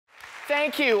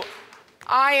Thank you.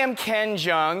 I am Ken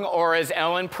Jeong, or as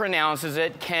Ellen pronounces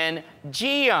it, Ken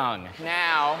Jeong.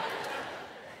 Now,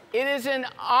 it is an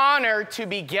honor to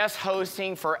be guest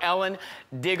hosting for Ellen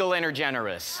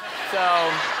DeGeneres.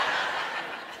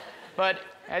 But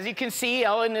as you can see,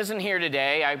 Ellen isn't here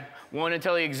today. I want to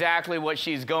tell you exactly what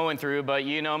she's going through, but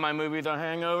you know my movie, The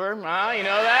Hangover? Huh? You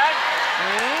know that?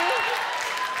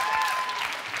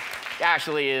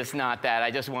 Actually, it's not that.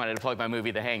 I just wanted to plug my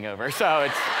movie, The Hangover. So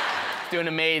it's doing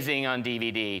amazing on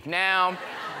DVD. Now,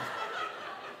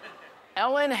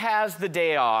 Ellen has the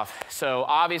day off, so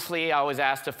obviously I was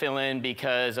asked to fill in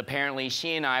because apparently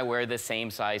she and I wear the same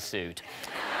size suit.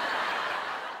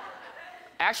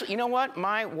 Actually, you know what?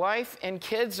 My wife and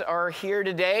kids are here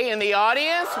today in the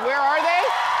audience. Where are they?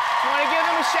 You want to give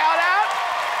them a shout out?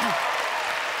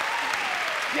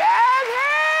 Yes,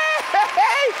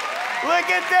 hey!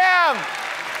 Look at them.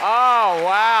 Oh,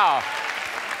 wow.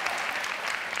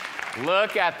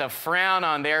 Look at the frown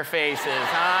on their faces,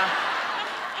 huh?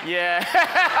 Yeah.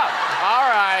 All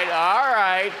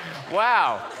right.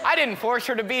 Wow. I didn't force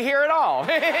her to be here at all.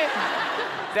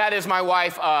 That is my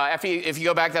wife. If you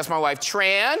go back, that's my wife,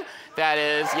 Tran. That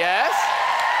is, yes.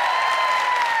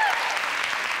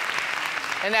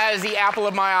 And that is the apple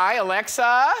of my eye,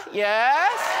 Alexa.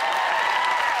 Yes.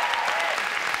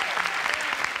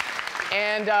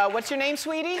 And what's your name,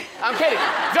 sweetie? I'm kidding.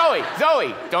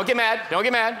 Zoe. Don't get mad.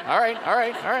 All right.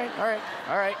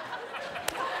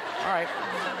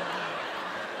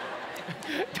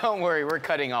 Don't worry, we're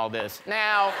cutting all this.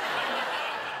 Now,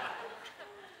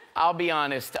 I'll be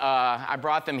honest. I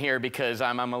brought them here because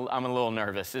I'm a little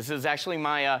nervous. This is actually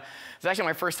my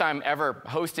first time ever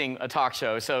hosting a talk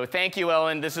show. So thank you,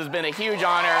 Ellen. This has been a huge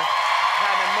honor.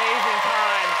 Had an amazing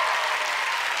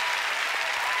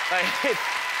time. It's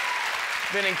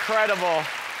been incredible.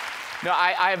 No,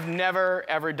 I've never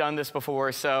ever done this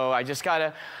before, so I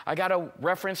gotta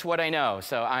reference what I know.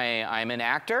 So I'm an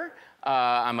actor.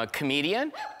 I'm a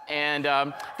comedian, and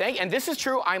this is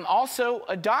true. I'm also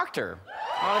a doctor.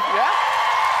 Yeah.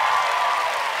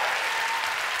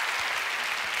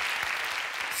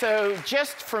 So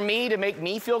just for me to make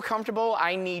me feel comfortable,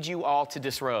 I need you all to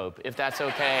disrobe, if that's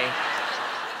okay.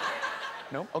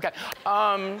 No? Okay.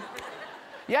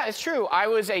 Yeah, it's true. I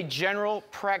was a general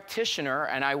practitioner,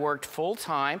 and I worked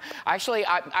full-time. Actually,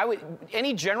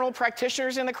 any general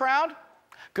practitioners in the crowd?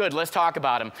 Good, let's talk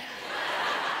about them.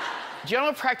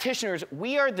 General practitioners,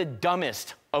 we are the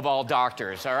dumbest of all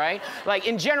doctors, all right? Like,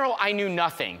 in general, I knew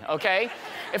nothing, okay?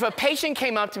 If a patient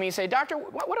came up to me and said, "Doctor,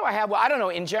 what do I have?" Well, I don't know.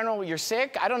 In general, you're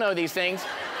sick. I don't know these things.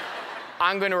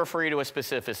 I'm going to refer you to a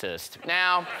specificist.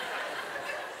 Now,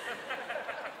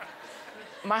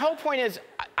 my whole point is,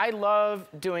 I love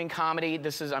doing comedy.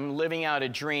 I'm living out a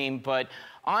dream, but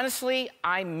honestly,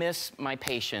 I miss my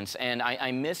patients, and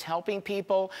I miss helping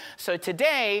people. So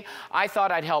today, I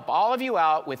thought I'd help all of you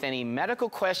out with any medical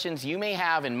questions you may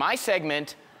have in my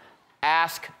segment,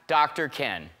 Ask Dr.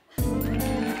 Ken.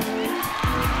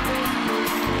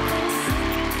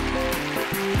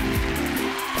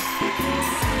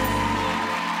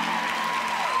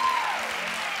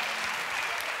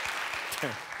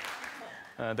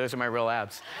 Those are my real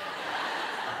abs.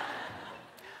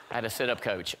 I had a sit-up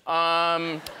coach.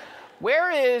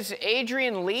 Where is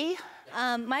Adrian Lee?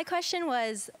 My question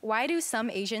was, why do some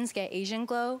Asians get Asian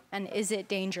glow, and is it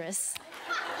dangerous?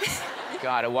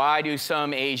 Got it. Why do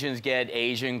some Asians get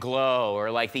Asian glow,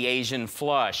 or like the Asian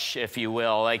flush, if you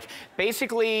will? Like,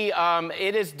 basically,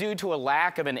 it is due to a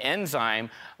lack of an enzyme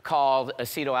called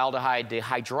acetaldehyde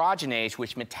dehydrogenase,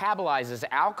 which metabolizes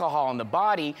alcohol in the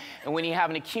body. And when you have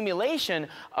an accumulation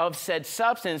of said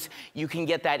substance, you can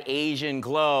get that Asian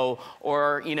glow,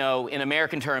 or, you know, in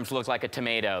American terms, look like a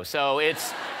tomato. So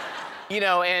it's, you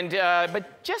know,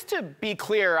 but just to be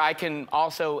clear, I can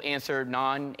also answer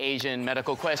non-Asian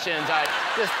medical questions. I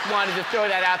just wanted to throw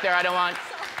that out there. I don't want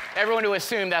everyone to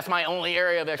assume that's my only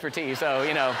area of expertise. So,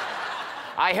 you know,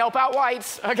 I help out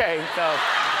whites. Okay, so.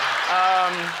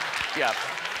 Yep.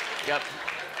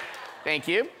 Thank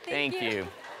you. Thank you,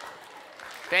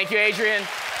 Adrian.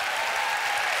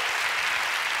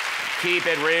 Keep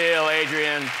it real,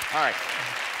 Adrian. All right.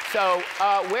 So,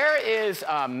 where is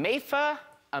Mayfa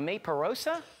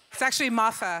Amaparosa? It's actually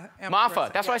Mafa.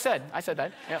 Mafa. That's what I said. I said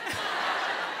that. Yep.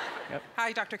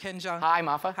 Hi, Dr. Ken Jeong. Hi,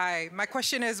 Mafa. Hi. My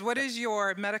question is, what is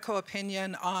your medical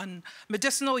opinion on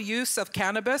medicinal use of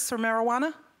cannabis or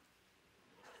marijuana?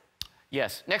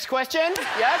 Yes. Next question.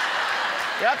 Yes.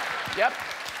 Yep.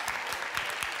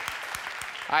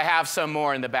 I have some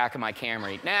more in the back of my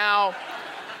Camry. Now,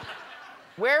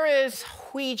 where is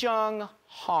Huijong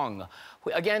Hong?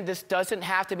 Again, this doesn't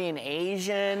have to be an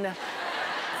Asian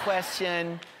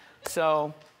question.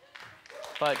 So,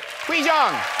 but Ken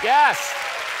Jeong, yes.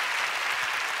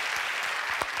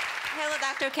 Hello,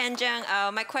 Dr. Ken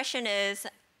Jeong. My question is,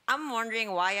 I'm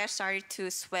wondering why I started to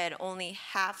sweat only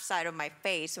half side of my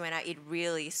face when I eat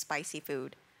really spicy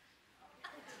food.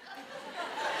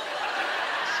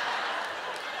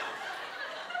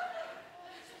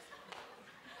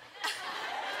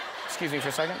 Excuse me for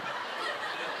a second.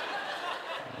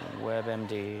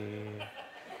 WebMD.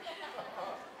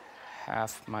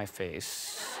 Half my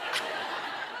face.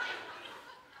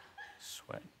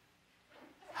 Sweat.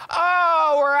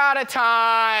 Oh, we're out of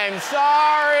time.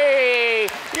 Sorry.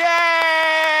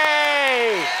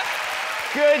 Yay!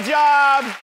 Good job.